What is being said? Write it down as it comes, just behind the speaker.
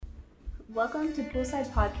Welcome to Poolside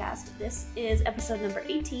Podcast. This is episode number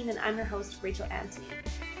 18, and I'm your host, Rachel Anthony.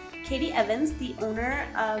 Katie Evans, the owner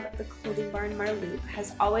of the clothing barn Marloop,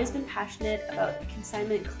 has always been passionate about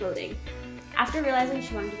consignment clothing. After realizing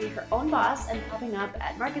she wanted to be her own boss and popping up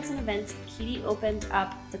at markets and events, Katie opened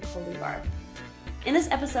up the clothing bar. In this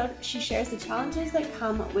episode, she shares the challenges that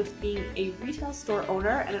come with being a retail store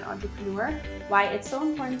owner and an entrepreneur, why it's so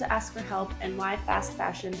important to ask for help, and why fast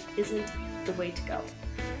fashion isn't the way to go.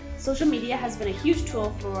 Social media has been a huge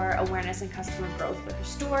tool for awareness and customer growth for her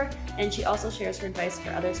store, and she also shares her advice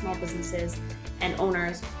for other small businesses and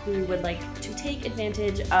owners who would like to take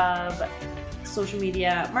advantage of social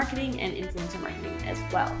media marketing and influencer marketing as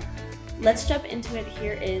well. Let's jump into it.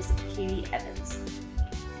 Here is Katie Evans.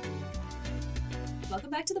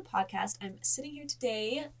 Welcome back to the podcast. I'm sitting here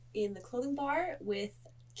today in the clothing bar with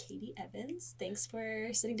Katie Evans. Thanks for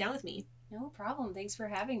sitting down with me. No problem. Thanks for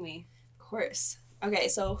having me. Of course. Okay,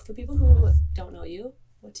 so for people who don't know you,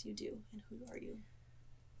 what do you do and who are you?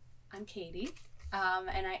 I'm Katie,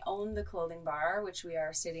 and I own the clothing bar, which we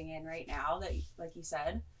are sitting in right now, that like you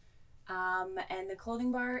said. And the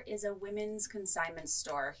clothing bar is a women's consignment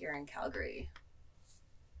store here in Calgary.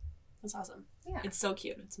 That's awesome. Yeah. It's so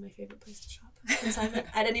cute. It's my favorite place to shop. Consignment.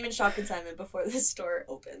 I didn't even shop consignment before this store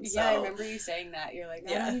opened. So. Yeah, I remember you saying that. You're like,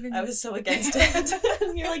 I was so against it.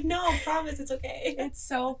 You're like, no, promise, it's okay. It's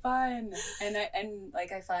so fun. And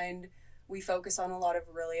I find we focus on a lot of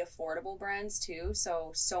really affordable brands too.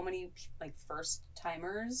 So many like first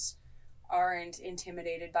timers aren't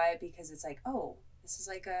intimidated by it because it's like, oh, this is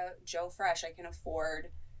like a Joe Fresh. I can afford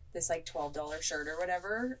this like $12 shirt or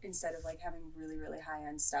whatever instead of like having really, really high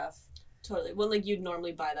end stuff. Totally. Well, like you'd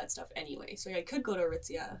normally buy that stuff anyway. So I could go to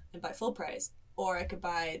Aritzia and buy full price, or I could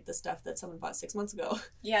buy the stuff that someone bought 6 months ago.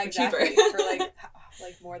 Yeah, for exactly. cheaper. For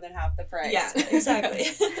like more than half the price. Yeah, exactly.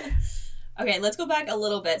 Okay, let's go back a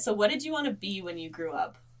little bit. So what did you want to be when you grew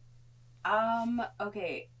up?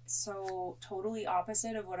 Okay. So totally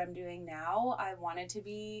opposite of what I'm doing now. I wanted to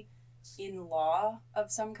be in law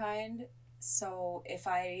of some kind. So if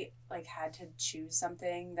I like had to choose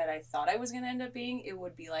something that I thought I was going to end up being, it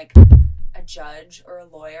would be like a judge or a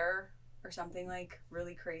lawyer or something like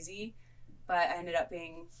really crazy. But I ended up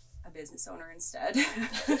being a business owner instead.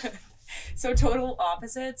 So total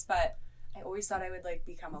opposites, but I always thought I would like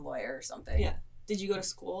become a lawyer or something. Yeah. Did you go to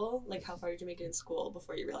school? Like how far did you make it in school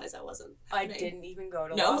before you realized that wasn't happening? I didn't even go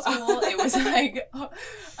to law school. It was like,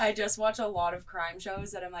 I just watch a lot of crime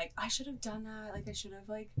shows that I'm like, I should have done that. Like I should have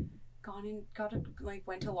like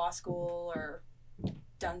went to law school or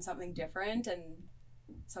done something different. And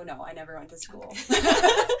so no, I never went to school. Okay.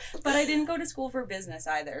 But I didn't go to school for business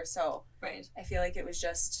either. So right. I feel like it was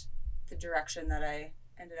just the direction that I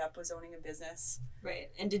ended up was owning a business. Right.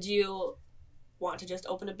 And did you want to just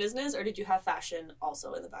open a business, or did you have fashion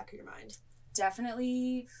also in the back of your mind?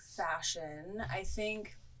 Definitely fashion. I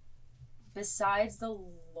think besides the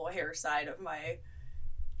lawyer side of my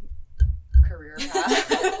career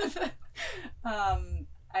path,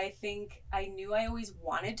 I think I knew I always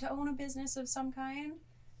wanted to own a business of some kind,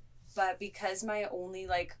 but because my only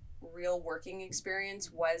like real working experience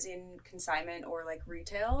was in consignment or like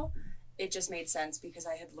retail, it just made sense because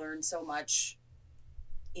I had learned so much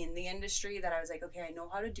in the industry that I was like, okay, I know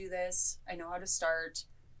how to do this. I know how to start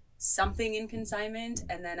something in consignment,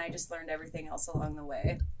 and then I just learned everything else along the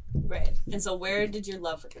way. Right. And so where did your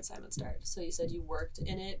love for consignment start? So you said you worked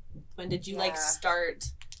in it. When did you like start?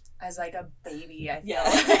 As like a baby, I feel.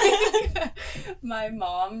 Yeah. My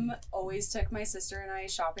mom always took my sister and I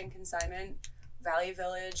shopping consignment, Value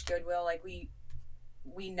Village, Goodwill. Like we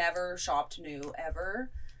never shopped new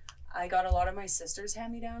ever. I got a lot of my sister's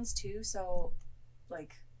hand-me-downs too, so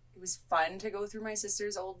like it was fun to go through my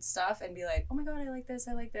sister's old stuff and be like, oh my god, I like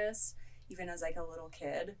this, even as like a little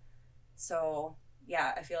kid. So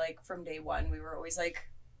yeah, I feel like from day one we were always like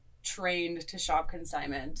trained to shop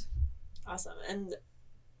consignment. Awesome. And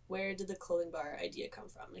where did the clothing bar idea come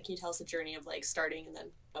from? Like, can you tell us the journey of like starting and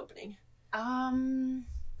then opening? How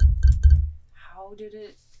did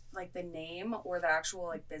it, like the name or the actual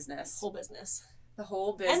like business? Whole business. The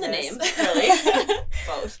whole business. And the name, really.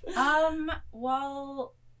 Both.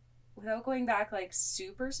 Well, without going back like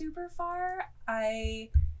super, super far,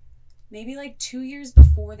 maybe like 2 years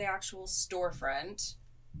before the actual storefront,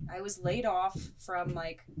 I was laid off from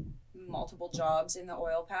like multiple jobs in the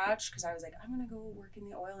oil patch because I was like, I'm gonna go work in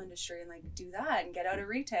the oil industry and like do that and get out of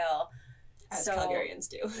retail. As Calgarians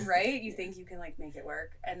do. Right? You think you can like make it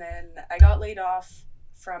work. And then I got laid off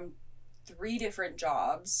from 3 different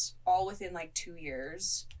jobs, all within like 2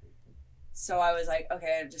 years. So I was like,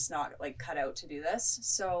 okay, I'm just not like cut out to do this.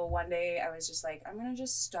 So one day I was just like, I'm gonna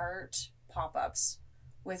just start pop-ups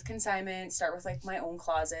with consignment, start with like my own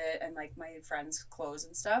closet and like my friends' clothes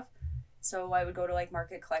and stuff. So I would go to like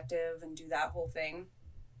Market Collective and do that whole thing.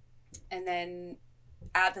 And then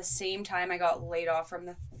at the same time, I got laid off from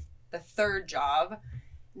the third job.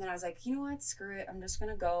 And then I was like, you know what? Screw it. I'm just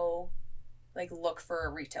going to go like look for a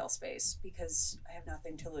retail space because I have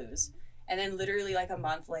nothing to lose. And then literally like a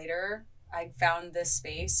month later, I found this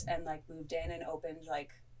space and like moved in and opened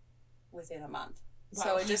like within a month. Wow.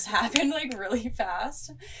 So it just happened like really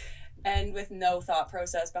fast and with no thought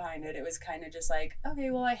process behind it. It was kind of just like,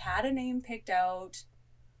 okay, well, I had a name picked out.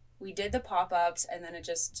 We did the pop-ups and then it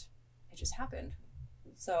just happened.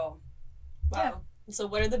 So, wow. Yeah. So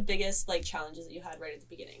what are the biggest like challenges that you had right at the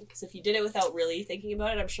beginning? Because if you did it without really thinking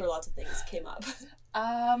about it, I'm sure lots of things came up.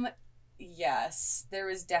 Yes, there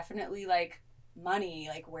was definitely like money.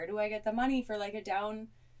 Like, where do I get the money for like a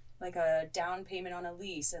down payment on a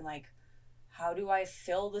lease? And like, how do I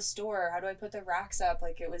fill the store? How do I put the racks up?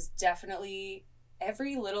 Like, it was definitely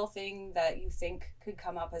every little thing that you think could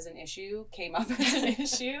come up as an issue came up as an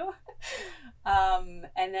issue. And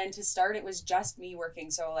then to start, it was just me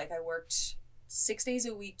working. So like I worked 6 days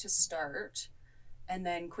a week to start and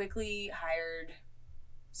then quickly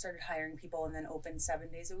started hiring people and then opened 7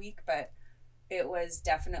 days a week. But it was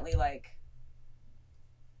definitely like,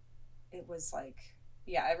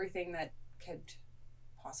 yeah, everything that could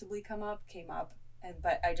possibly come up came up.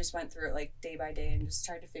 But I just went through it like day by day and just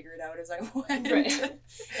tried to figure it out as I went. Right.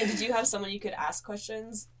 And did you have someone you could ask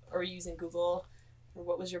questions or were you using Google? Or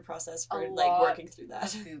what was your process for like working through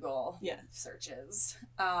that? Google searches.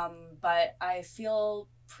 But I feel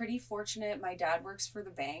pretty fortunate. My dad works for the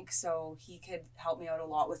bank, so he could help me out a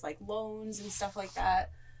lot with like loans and stuff like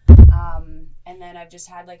that. And then I've just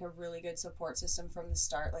had like a really good support system from the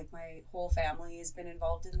start. Like my whole family has been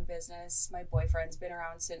involved in the business. My boyfriend's been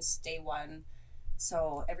around since day one.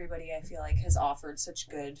 So everybody I feel like has offered such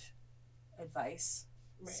good advice.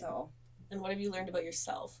 Right. So. And what have you learned about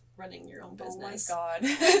yourself running your own business? Oh my God,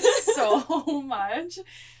 so much.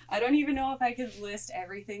 I don't even know if I could list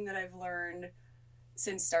everything that I've learned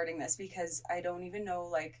since starting this because I don't even know,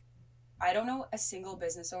 like, I don't know a single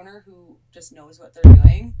business owner who just knows what they're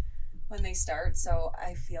doing when they start. So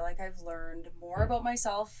I feel like I've learned more about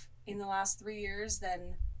myself in the last 3 years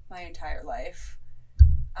than my entire life.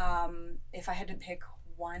 If I had to pick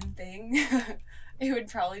one thing, it would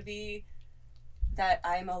probably be that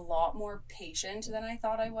I'm a lot more patient than I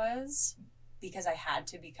thought I was because I had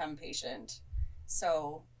to become patient.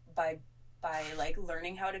 So by like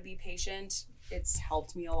learning how to be patient, it's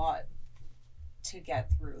helped me a lot to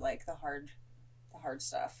get through like the hard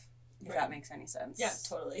stuff. If that makes any sense. Yeah,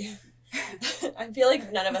 totally. I feel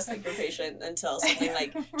like none of us think we're patient until something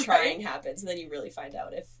like trying happens and then you really find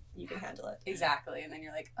out if you can handle it. Exactly. And then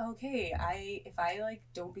you're like, okay, if I like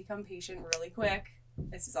don't become patient really quick,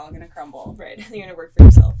 this is all gonna crumble. Right. And you're gonna work for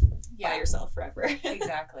yourself. By yourself forever.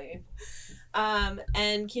 Exactly. And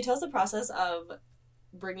can you tell us the process of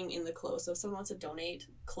bringing in the clothes? So if someone wants to donate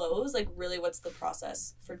clothes, like really what's the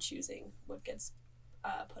process for choosing what gets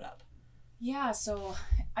put up? Yeah, so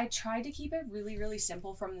I tried to keep it really, really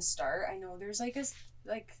simple from the start. I know there's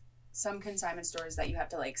like some consignment stores that you have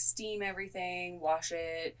to like steam everything, wash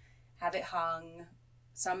it, have it hung.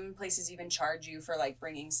 Some places even charge you for like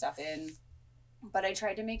bringing stuff in. But I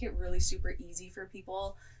tried to make it really super easy for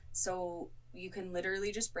people. So you can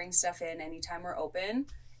literally just bring stuff in anytime we're open.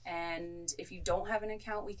 And if you don't have an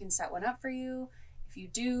account, we can set one up for you. If you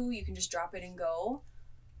do, you can just drop it and go.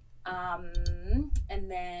 And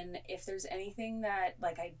then if there's anything that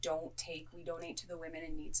like I don't take, we donate to the Women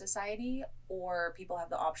in Need Society, or people have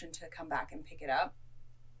the option to come back and pick it up.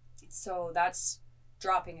 So that's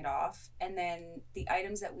dropping it off. And then the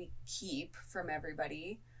items that we keep from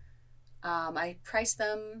everybody, I price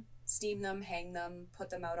them, steam them, hang them, put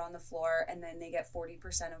them out on the floor, and then they get 40%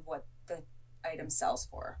 of what the item sells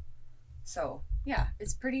for. So yeah,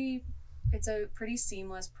 it's a pretty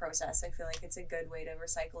seamless process. I feel like it's a good way to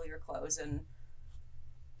recycle your clothes and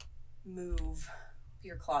move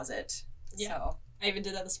your closet. Yeah. So I even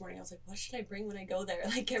did that this morning. I was like, what should I bring when I go there?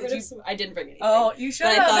 Like, get rid of some. I didn't bring anything. Oh, you should.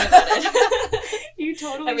 But I thought about it. You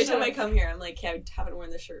totally Every should. time I come here, I'm like, I haven't worn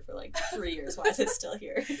this shirt for like 3 years. Why is it still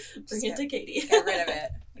here? Bring it to Katie. Get rid of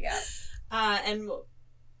it. Yeah. And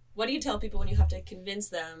what do you tell people when you have to convince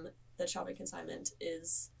them that shopping consignment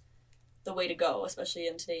is the way to go, especially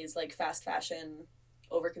in today's like fast fashion,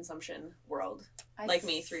 overconsumption world? Like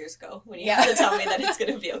me 3 years ago, when you have to tell me that it's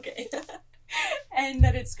going to be okay. And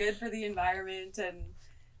that it's good for the environment and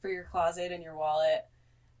for your closet and your wallet.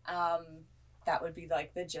 That would be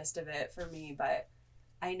like the gist of it for me. But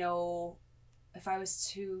I know if I was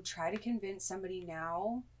to try to convince somebody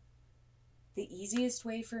now, the easiest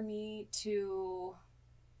way for me to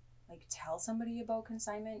like tell somebody about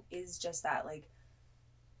consignment is just that, like,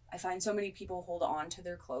 I find so many people hold on to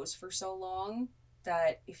their clothes for so long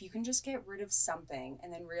that if you can just get rid of something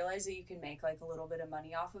and then realize that you can make like a little bit of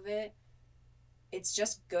money off of it, it's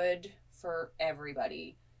just good for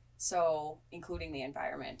everybody. So, including the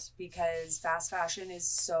environment, because fast fashion is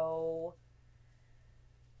so,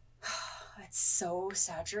 it's so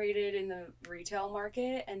saturated in the retail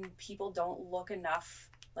market, and people don't look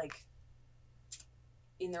enough like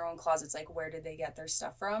in their own closets, like where did they get their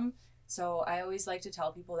stuff from. So I always like to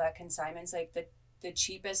tell people that consignment's like the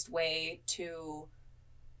cheapest way to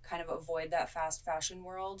kind of avoid that fast fashion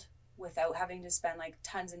world without having to spend like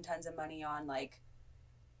tons and tons of money on like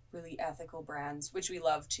really ethical brands, which we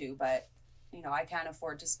love too, but you know, I can't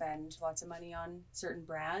afford to spend lots of money on certain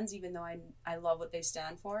brands, even though I love what they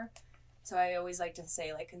stand for. So I always like to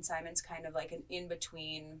say like consignment's kind of like an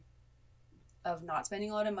in-between of not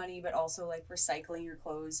spending a lot of money, but also like recycling your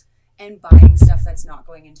clothes and buying stuff that's not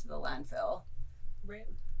going into the landfill. Right.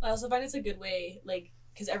 I also find it's a good way, like,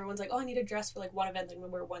 because everyone's like, oh, I need a dress for like one event, I'm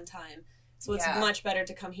gonna wear it one time. So it's much better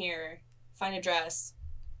to come here, find a dress,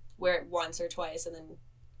 wear it once or twice, and then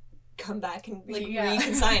come back and like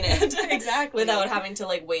reconsign it. Exactly. Without having to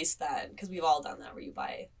like waste that, because we've all done that where you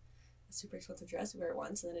buy a super expensive dress, you wear it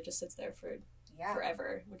once, and then it just sits there for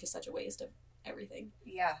forever, which is such a waste of everything.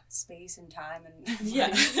 Yeah, space and time and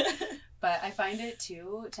yeah. But I find it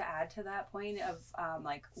too, to add to that point of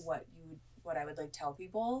like what I would like tell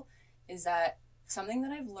people is that something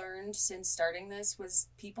that I've learned since starting this was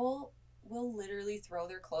people will literally throw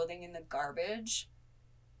their clothing in the garbage.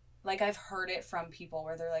 Like I've heard it from people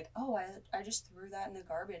where they're like, oh, I just threw that in the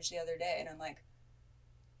garbage the other day, and I'm like,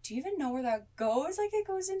 do you even know where that goes? Like it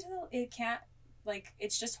goes into it can't, like,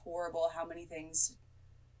 it's just horrible how many things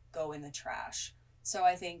go in the trash. So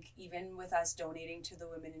I think even with us donating to the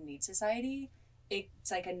Women in Need Society,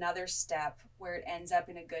 it's like another step where it ends up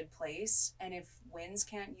in a good place. And if WINS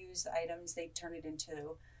can't use the items, they turn it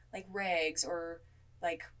into like rags or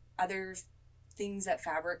like other things that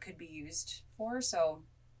fabric could be used for. So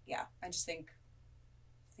yeah, I just think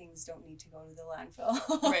things don't need to go to the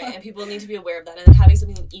landfill. Right, and people need to be aware of that, and having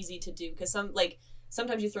something easy to do, because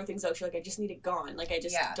sometimes you throw things out, you're like, I just need it gone. Like, I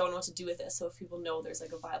just don't know what to do with this. So if people know there's,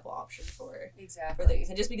 like, a viable option for things.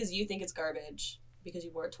 And just because you think it's garbage, because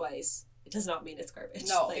you wore it twice, it does not mean it's garbage.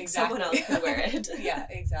 No, like, exactly. Someone else can wear it. Yeah,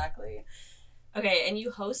 exactly. Okay, and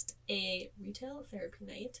you host a retail therapy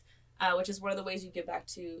night, which is one of the ways you give back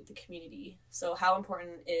to the community. So how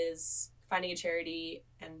important is finding a charity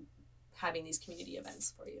and having these community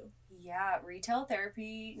events for you? Yeah, retail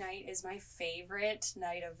therapy night is my favorite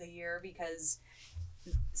night of the year because...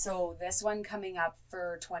 So this one coming up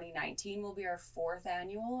for 2019 will be our 4th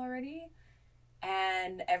annual already.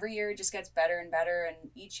 And every year it just gets better and better. And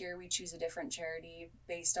each year we choose a different charity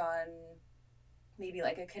based on maybe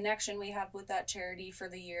like a connection we have with that charity for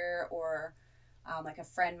the year, or like a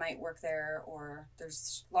friend might work there, or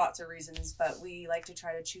there's lots of reasons, but we like to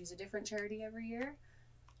try to choose a different charity every year.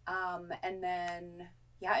 And then,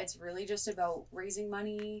 yeah, it's really just about raising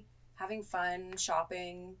money, having fun,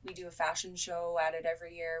 shopping. We do a fashion show at it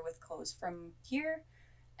every year with clothes from here.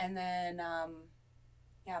 And then,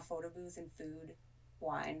 photo booth and food,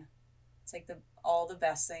 wine. It's like all the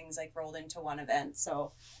best things like rolled into one event.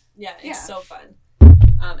 So yeah, it's so fun.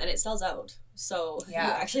 And it sells out. So you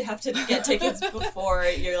actually have to get tickets before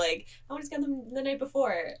you're like, I want to get them the night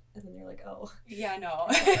before. And then you're like, oh. Yeah, no.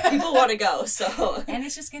 People want to go, so. And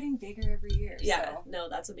it's just getting bigger every year. Yeah, so. No,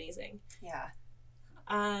 that's amazing. Yeah.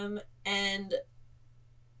 And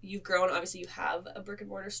you've grown, obviously you have a brick and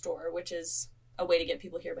mortar store, which is a way to get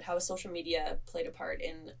people here, but how has social media played a part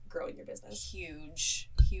in growing your business? Huge.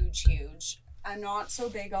 I'm not so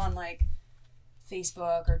big on like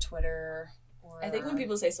Facebook or Twitter. I think when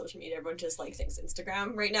people say social media, everyone just like thinks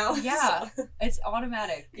Instagram right now. Yeah, so. It's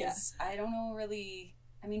automatic. Yeah. I don't know really.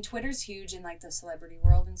 I mean, Twitter's huge in like the celebrity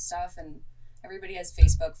world and stuff, and everybody has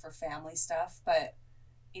Facebook for family stuff, but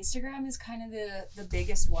Instagram is kind of the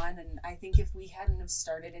biggest one. And I think if we hadn't have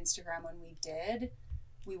started Instagram when we did,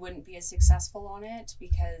 we wouldn't be as successful on it,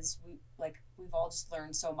 because we've all just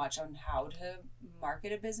learned so much on how to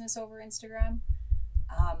market a business over Instagram.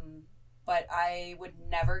 But I would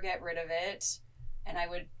never get rid of it, and I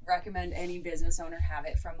would recommend any business owner have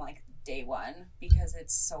it from like day one, because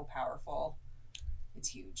it's so powerful. It's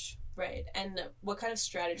huge. Right. And what kind of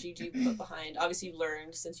strategy do you put behind? Obviously you've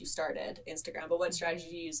learned since you started Instagram, but what strategy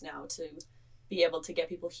do you use now to be able to get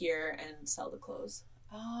people here and sell the clothes?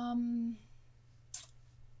 I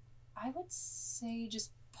would say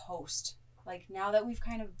just post. Like, now that we've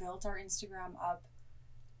kind of built our Instagram up,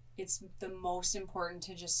 it's the most important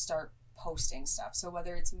to just start posting stuff. So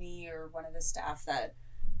whether it's me or one of the staff that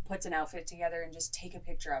puts an outfit together, and just take a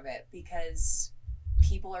picture of it, because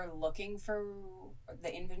people are looking for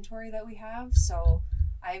the inventory that we have. So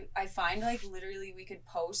I find like literally we could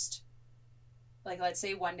post, like let's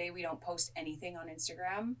say one day we don't post anything on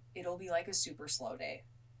Instagram, it'll be like a super slow day.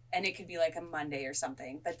 And it could be like a Monday or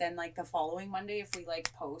something. But then like the following Monday, if we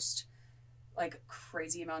like post like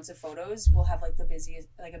crazy amounts of photos, we'll have like a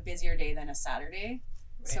busier day than a Saturday.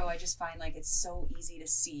 Right. So I just find like it's so easy to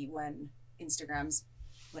see when Instagram's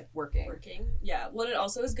like working. Yeah. Well, it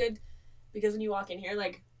also is good because when you walk in here,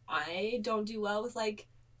 like I don't do well with like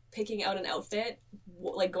picking out an outfit,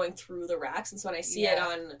 like going through the racks. And so when I see it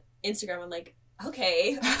on Instagram, I'm like,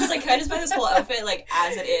 okay, I was like, can I just buy this whole outfit like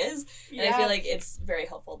as it is? And I feel like it's very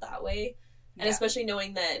helpful that way. And especially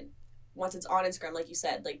knowing that once it's on Instagram, like you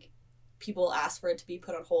said, like people ask for it to be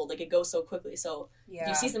put on hold. Like it goes so quickly. So if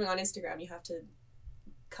you see something on Instagram, you have to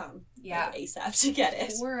come like, ASAP to get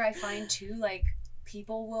it. Or I find too, like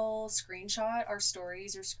people will screenshot our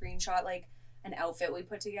stories or screenshot like an outfit we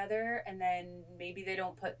put together, and then maybe they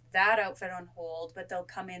don't put that outfit on hold, but they'll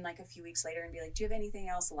come in like a few weeks later and be like, do you have anything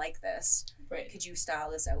else like this? Right. Could you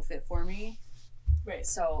style this outfit for me? Right.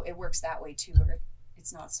 So it works that way too, where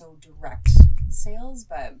it's not so direct sales,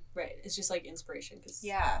 but right. It's just like inspiration, because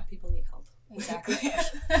people need help. Exactly.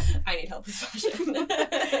 I need help with fashion.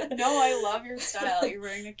 No, I love your style. You're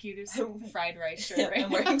wearing the cutest fried rice shirt right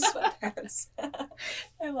I'm wearing sweatpants.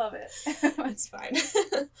 I love it. It's fine.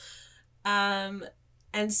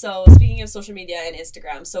 And so speaking of social media and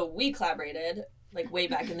Instagram, so we collaborated like way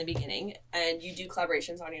back in the beginning, and you do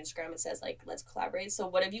collaborations on your Instagram. It says like, let's collaborate. So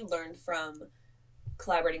what have you learned from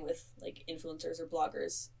collaborating with like influencers or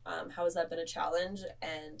bloggers? How has that been a challenge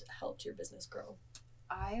and helped your business grow?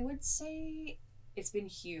 I would say it's been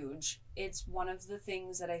huge. It's one of the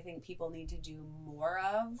things that I think people need to do more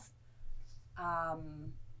of.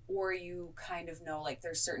 Or you kind of know like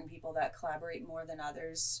there's certain people that collaborate more than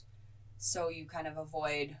others. So you kind of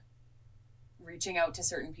avoid reaching out to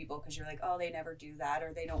certain people because you're like, oh, they never do that,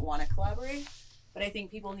 or they don't want to collaborate. But I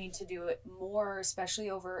think people need to do it more,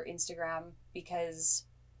 especially over Instagram, because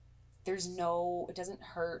it doesn't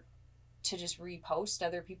hurt to just repost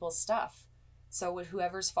other people's stuff. So with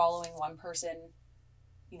whoever's following one person,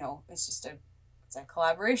 you know, it's a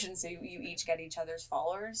collaboration. So you each get each other's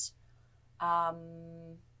followers.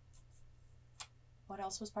 What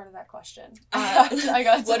else was part of that question? I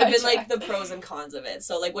got what have been like the pros and cons of it?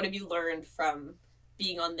 So like, what have you learned from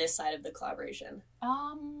being on this side of the collaboration?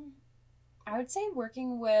 I would say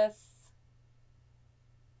working with,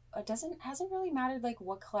 hasn't really mattered like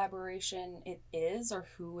what collaboration it is or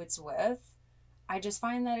who it's with. I just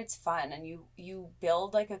find that it's fun, and you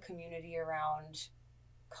build like a community around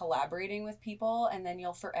collaborating with people, and then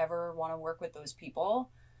you'll forever want to work with those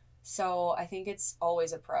people. So I think it's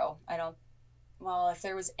always a pro. If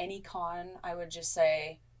there was any con, I would just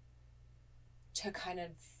say to kind of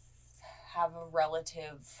have a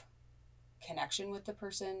relative connection with the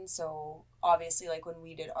person. So obviously, like when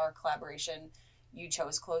we did our collaboration, you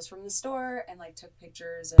chose clothes from the store and like took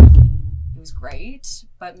pictures, and it was great.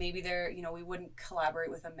 But maybe we wouldn't collaborate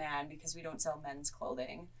with a man because we don't sell men's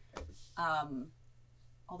clothing.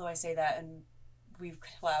 Although I say that, and we've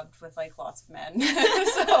collabed with like lots of men,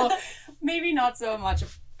 so maybe not so much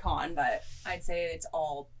of con, but I'd say it's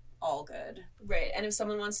all good. Right. And if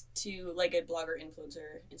someone wants to, like a blogger,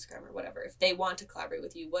 influencer, Instagram or whatever, if they want to collaborate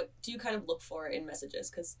with you, what do you kind of look for in messages?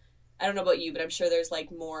 Because I don't know about you, but I'm sure there's like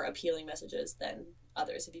more appealing messages than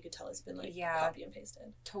others. If you could tell, it's been like copy and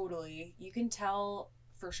pasted. Totally. You can tell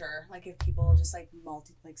for sure. Like if people just like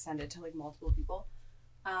send it to like multiple people.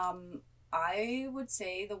 I would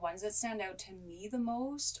say the ones that stand out to me the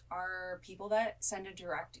most are people that send a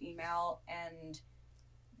direct email and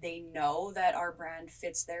they know that our brand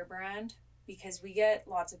fits their brand, because we get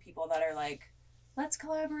lots of people that are like, let's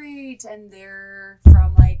collaborate, and they're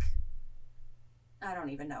from like, I don't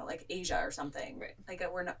even know, like Asia or something. Right. Like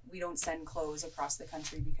we don't send clothes across the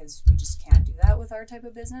country because we just can't do that with our type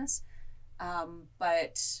of business.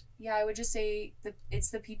 But yeah, I would just say it's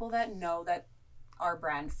the people that know that our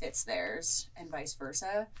brand fits theirs and vice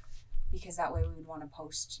versa, because that way we would want to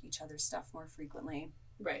post each other's stuff more frequently.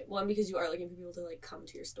 Right. Well, and because you are looking for people to like come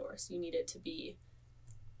to your store, so you need it to be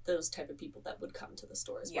those type of people that would come to the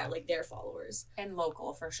store as well, like their followers. And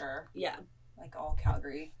local for sure. Yeah. Like all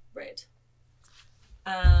Calgary. Right.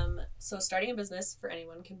 So starting a business for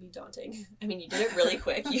anyone can be daunting. I mean, you did it really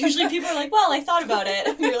quick. Usually people are like, well, I thought about it.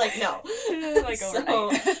 And you're like, no. Like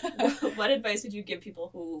overnight. So what advice would you give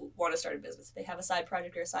people who want to start a business? If they have a side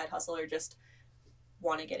project or a side hustle or just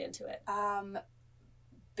want to get into it?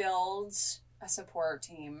 build a support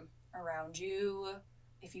team around you.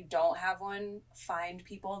 If you don't have one, find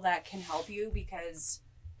people that can help you, because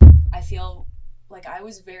I feel like I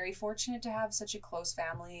was very fortunate to have such a close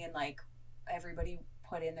family, and like everybody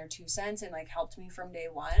put in their 2 cents and like helped me from day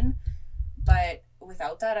one. But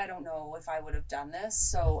without that, I don't know if I would have done this.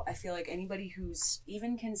 So I feel like anybody who's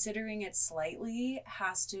even considering it slightly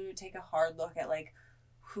has to take a hard look at like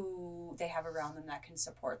who they have around them that can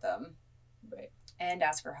support them. Right. And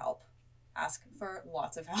ask for help. Ask for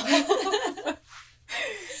lots of help.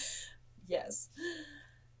 Yes.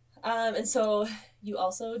 And so you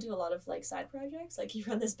also do a lot of like side projects, like you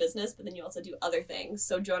run this business, but then you also do other things.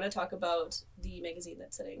 So do you want to talk about the magazine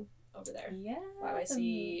that's sitting over there? Yeah.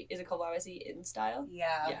 YYC, is it called YYC In Style?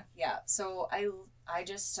 Yeah. So I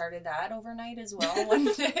just started that overnight as well one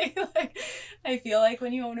day. Like, I feel like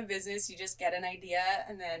when you own a business, you just get an idea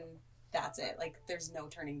and then that's it. Like, there's no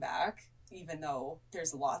turning back, even though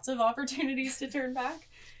there's lots of opportunities to turn back.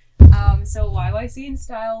 So YYC In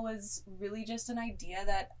Style was really just an idea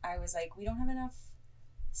that I was like, we don't have enough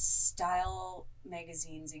style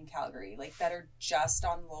magazines in Calgary, like that are just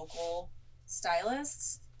on local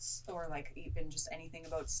stylists or like even just anything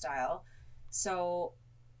about style. So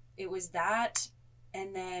it was that.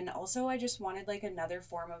 And then also I just wanted like another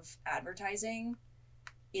form of advertising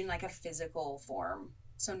in like a physical form.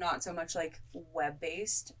 So not so much like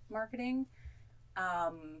web-based marketing.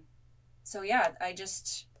 So yeah, I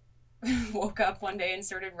just woke up one day and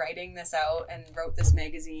started writing this out and wrote this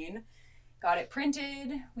magazine. Got it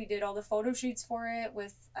printed. We did all the photo shoots for it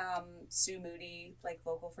with Sue Moody, like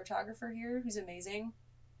local photographer here, who's amazing.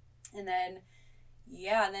 And then,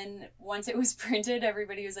 once it was printed,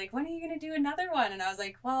 everybody was like, when are you going to do another one? And I was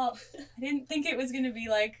like, well, I didn't think it was going to be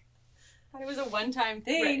like, I thought it was a one-time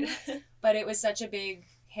thing. Right. But it was such a big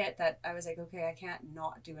hit that I was like, okay, I can't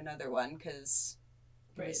not do another one because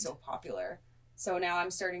it was so popular. So now I'm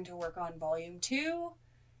starting to work on volume 2,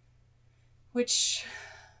 which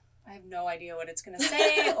I have no idea what it's going to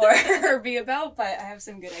say or be about, but I have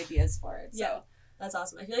some good ideas for it. So. Yeah, that's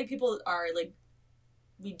awesome. I feel like people are like,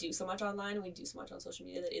 we do so much online and we do so much on social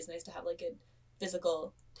media that it is nice to have like a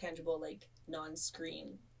physical, tangible, like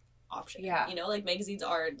non-screen option. Yeah. You know, like magazines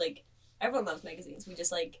are like, everyone loves magazines. We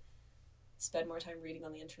just like spend more time reading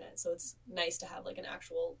on the internet. So it's nice to have like an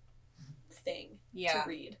actual thing to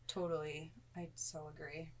read. Totally. I so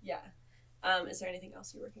agree. Yeah. Is there anything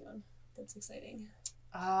else you're working on that's exciting?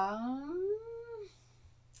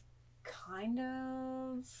 Kind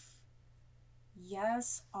of.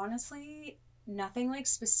 Yes, honestly, nothing like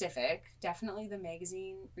specific. Definitely the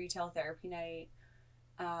magazine, retail therapy night.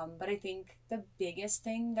 But I think the biggest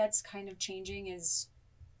thing that's kind of changing is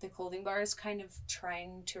the clothing bar is kind of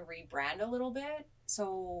trying to rebrand a little bit.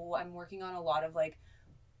 So I'm working on a lot of like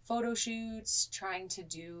photo shoots, trying to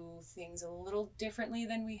do things a little differently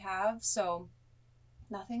than we have. So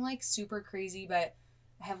nothing like super crazy, but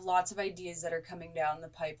I have lots of ideas that are coming down the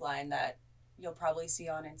pipeline that you'll probably see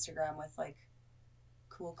on Instagram with like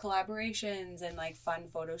cool collaborations and like fun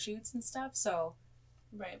photo shoots and stuff. So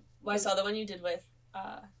right. Well, I saw the one you did with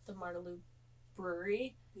the Martelou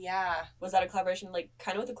Brewery. Yeah. Was that a collaboration like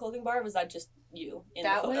kind of with the clothing bar, or was that just you in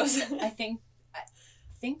the photos? I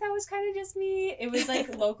think that was kind of just me. It was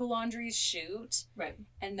like Local Laundry's shoot. Right.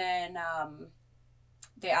 And then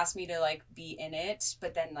they asked me to like be in it,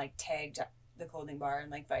 but then like tagged the clothing bar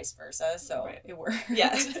and like vice versa. So it worked.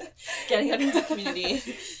 Yeah. Getting out into the community.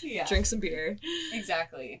 Yeah. Drink some beer.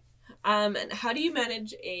 Exactly. And how do you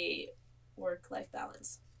manage a work-life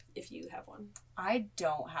balance if you have one? I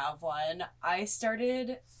don't have one.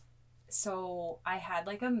 So I had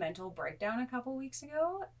like a mental breakdown a couple weeks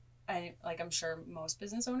ago. I'm sure most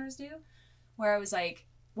business owners do, where I was like,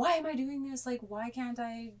 why am I doing this? Like, why can't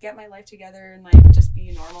I get my life together and like just be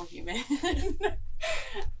a normal human?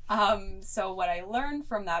 So what I learned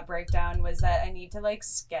from that breakdown was that I need to like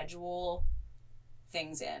schedule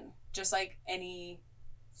things in, just like anything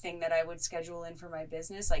that I would schedule in for my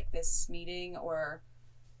business, like this meeting or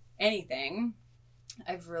anything.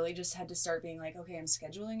 I've really just had to start being like, okay, I'm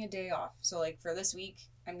scheduling a day off. So like for this week,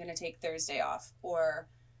 I'm going to take Thursday off, or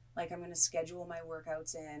like I'm going to schedule my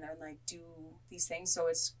workouts in and like do these things. So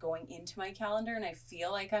it's going into my calendar and I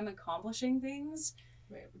feel like I'm accomplishing things.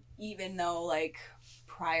 Right. Even though like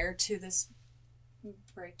prior to this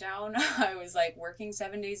breakdown, I was like working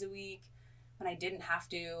 7 days a week when I didn't have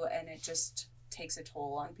to, and it just takes a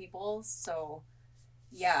toll on people. So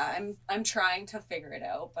yeah, I'm trying to figure it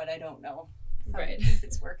out, but I don't know if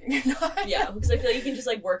it's working or not. Yeah, because I feel like you can just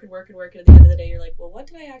like work and work and work, and at the end of the day you're like, well, what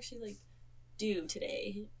did I actually like do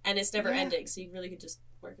today? And it's never ending, so you really could just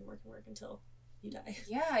work and work and work until you die.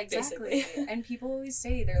 Yeah, exactly. And people always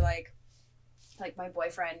say, they're like my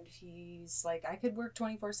boyfriend, he's like, I could work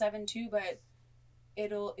 24/7 too, but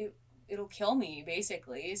it'll kill me,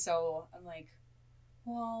 basically. So I'm like,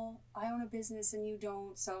 well, I own a business and you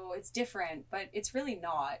don't, so it's different, but it's really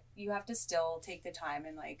not. You have to still take the time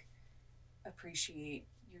and like appreciate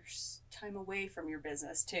your time away from your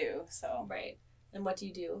business too. So Right. And what do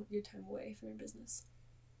you do your time away from your business?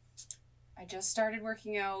 I just started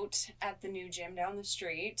working out at the new gym down the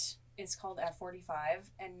street. It's called F45,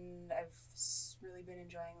 and I've really been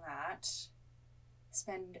enjoying that.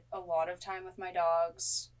 Spend a lot of time with my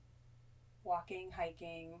dogs, walking,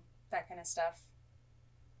 hiking, that kind of stuff.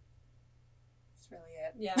 That's really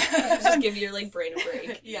it. Yeah, just give your like brain a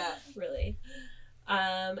break. Yeah. Really.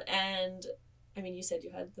 And I mean, you said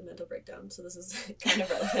you had the mental breakdown, so this is kind of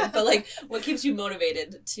relevant. But like, what keeps you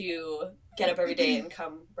motivated to get up every day and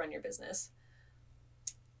come run your business?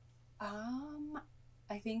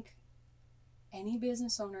 I think any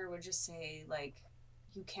business owner would just say, like,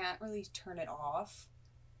 you can't really turn it off.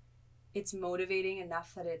 It's motivating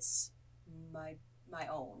enough that it's my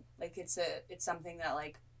own. Like, it's something that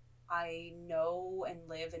like I know and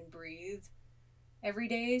live and breathe every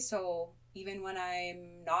day. So even when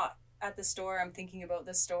I'm not at the store, I'm thinking about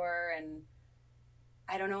the store, and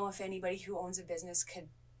I don't know if anybody who owns a business could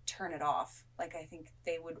turn it off. Like, I think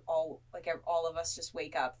they would all of us just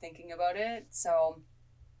wake up thinking about it. So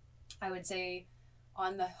I would say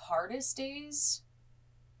on the hardest days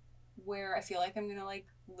where I feel like I'm gonna like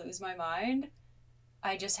lose my mind,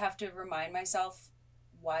 I just have to remind myself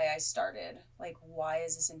why I started. Like, why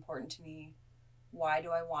is this important to me? Why do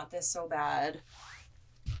I want this so bad?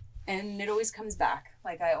 And it always comes back.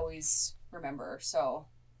 Like, I always remember. So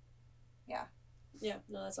yeah. Yeah,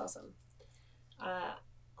 no, that's awesome.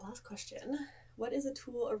 Last question. What is a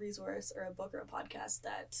tool, a resource, or a book or a podcast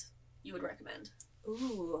that you would recommend?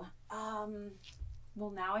 Ooh.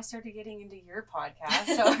 Well, now I started getting into your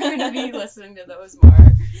podcast, so I'm going to be listening to those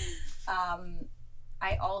more.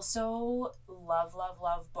 I also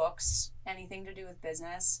love books, anything to do with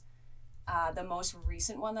business. The most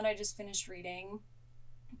recent one that I just finished reading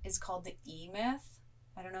is called The E-Myth.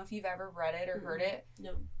 I don't know if you've ever read it or heard it.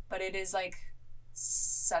 No. But it is like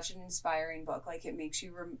such an inspiring book. Like, it makes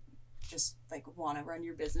you just like want to run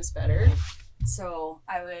your business better. So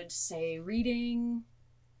I would say reading.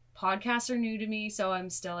 Podcasts are new to me, so I'm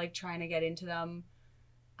still like trying to get into them.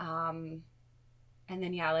 And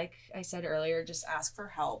then, yeah, like I said earlier, just ask for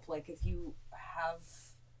help. Like, if you have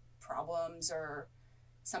problems or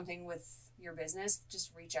something with your business,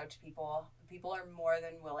 just reach out to people. People are more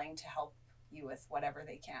than willing to help you with whatever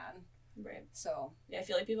they can. Right. So yeah, I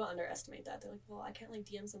feel like people underestimate that. They're like, well, I can't like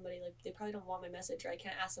DM somebody, like they probably don't want my message, or I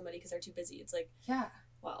can't ask somebody because they're too busy. It's like, yeah,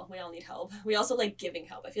 well, we all need help. We also like giving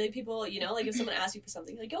help. I feel like people, you know, like if someone asks you for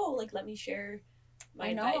something, like, oh, like let me share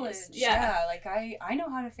my knowledge. advice. Yeah, like I know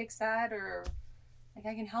how to fix that, or like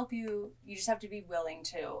I can help you. You just have to be willing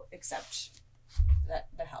to accept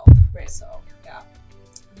the help. Right. So yeah.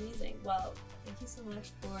 Amazing. Well, thank you so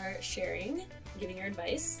much for sharing, giving your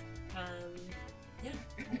advice. Yeah,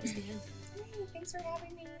 that was the end. Thanks for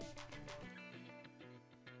having me.